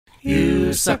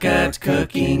You suck at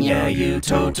cooking, yeah, you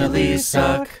totally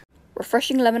suck.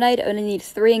 Refreshing lemonade only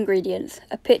needs 3 ingredients: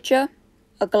 a pitcher,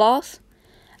 a glass,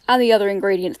 and the other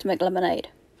ingredients to make lemonade.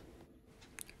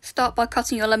 Start by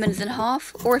cutting your lemons in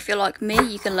half, or if you're like me,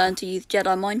 you can learn to use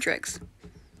Jedi mind tricks.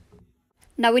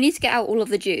 Now we need to get out all of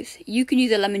the juice. You can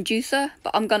use a lemon juicer,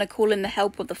 but I'm going to call in the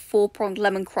help of the 4-pronged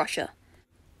lemon crusher.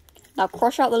 Now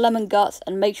crush out the lemon guts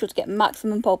and make sure to get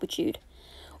maximum pulpitude.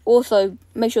 Also,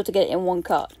 make sure to get it in one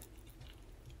cut.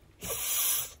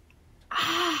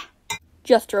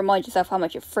 Just to remind yourself how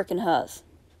much it frickin' hurts.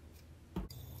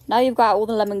 Now you've got out all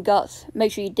the lemon guts,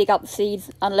 make sure you dig out the seeds,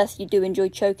 unless you do enjoy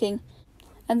choking.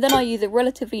 And then I use a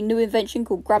relatively new invention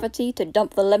called gravity to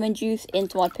dump the lemon juice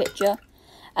into my pitcher.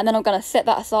 And then I'm going to set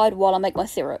that aside while I make my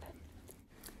syrup.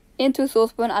 Into a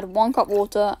saucepan, add 1 cup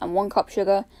water and 1 cup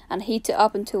sugar and heat it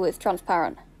up until it's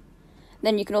transparent.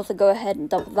 Then you can also go ahead and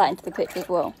dump that into the pitcher as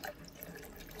well.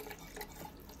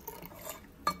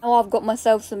 Now I've got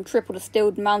myself some triple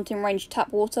distilled mountain range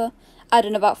tap water. Add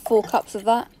in about 4 cups of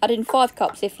that. Add in 5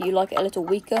 cups if you like it a little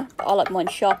weaker, but I like mine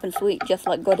sharp and sweet just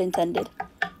like God intended.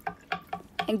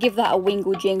 And give that a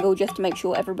wingle jingle just to make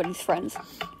sure everybody's friends.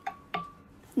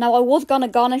 Now I was going to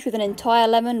garnish with an entire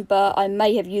lemon, but I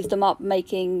may have used them up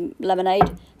making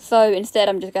lemonade, so instead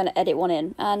I'm just going to edit one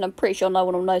in, and I'm pretty sure no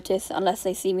one will notice unless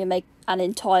they see me make an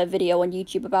entire video on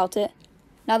YouTube about it.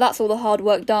 Now that's all the hard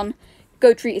work done.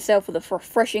 Go treat yourself with a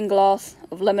refreshing glass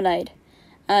of lemonade,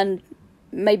 and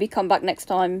maybe come back next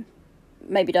time,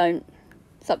 maybe don't,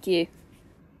 it's up to you.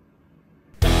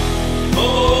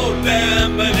 Oh,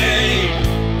 lemonade,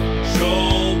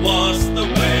 show us the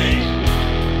way.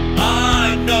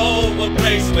 I know a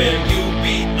place where you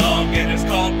belong, and it's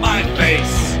called my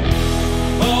face.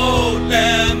 Oh,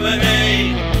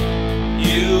 lemonade,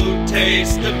 you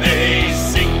taste amazing.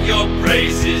 Sing your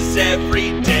praises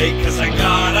every day, 'cause I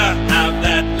gotta have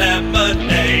that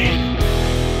lemonade.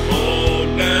 Oh,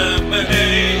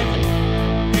 lemonade,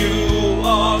 you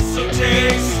are so tasty.